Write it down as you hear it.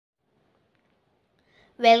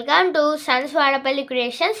Welcome to Sans Vadapalli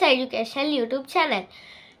Creations Educational YouTube channel.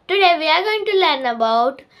 Today we are going to learn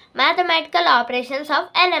about mathematical operations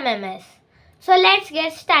of Nmms. So let's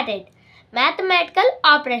get started. Mathematical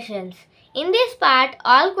operations. In this part,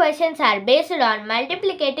 all questions are based on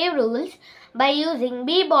multiplicative rules by using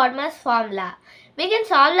B-Bodmer's formula. We can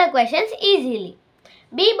solve the questions easily.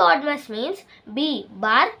 B-Bodmer's means B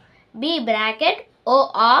bar, B bracket,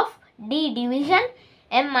 O of, D division,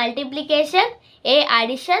 M multiplication, A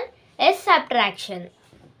addition, S subtraction.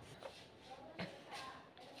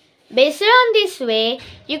 Based on this way,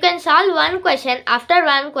 you can solve one question after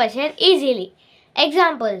one question easily.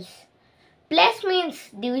 Examples. Plus means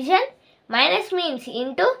division, minus means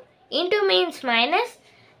into means minus,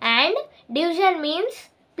 and division means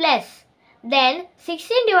plus. Then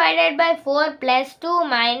 16 divided by 4 plus 2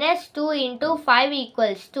 minus 2 into 5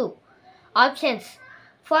 equals 2. Options.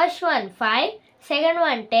 First one 5, second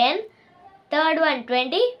one 10, third one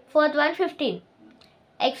 20, fourth one 15.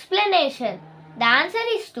 Explanation. The answer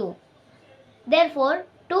is 2. Therefore,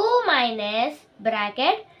 2 minus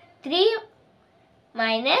bracket 3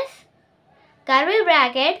 minus curvy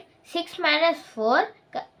bracket 6 minus 4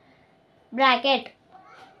 bracket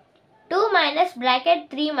 2 minus bracket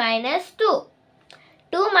 3 minus 2.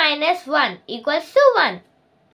 2 minus 1 equals to 1.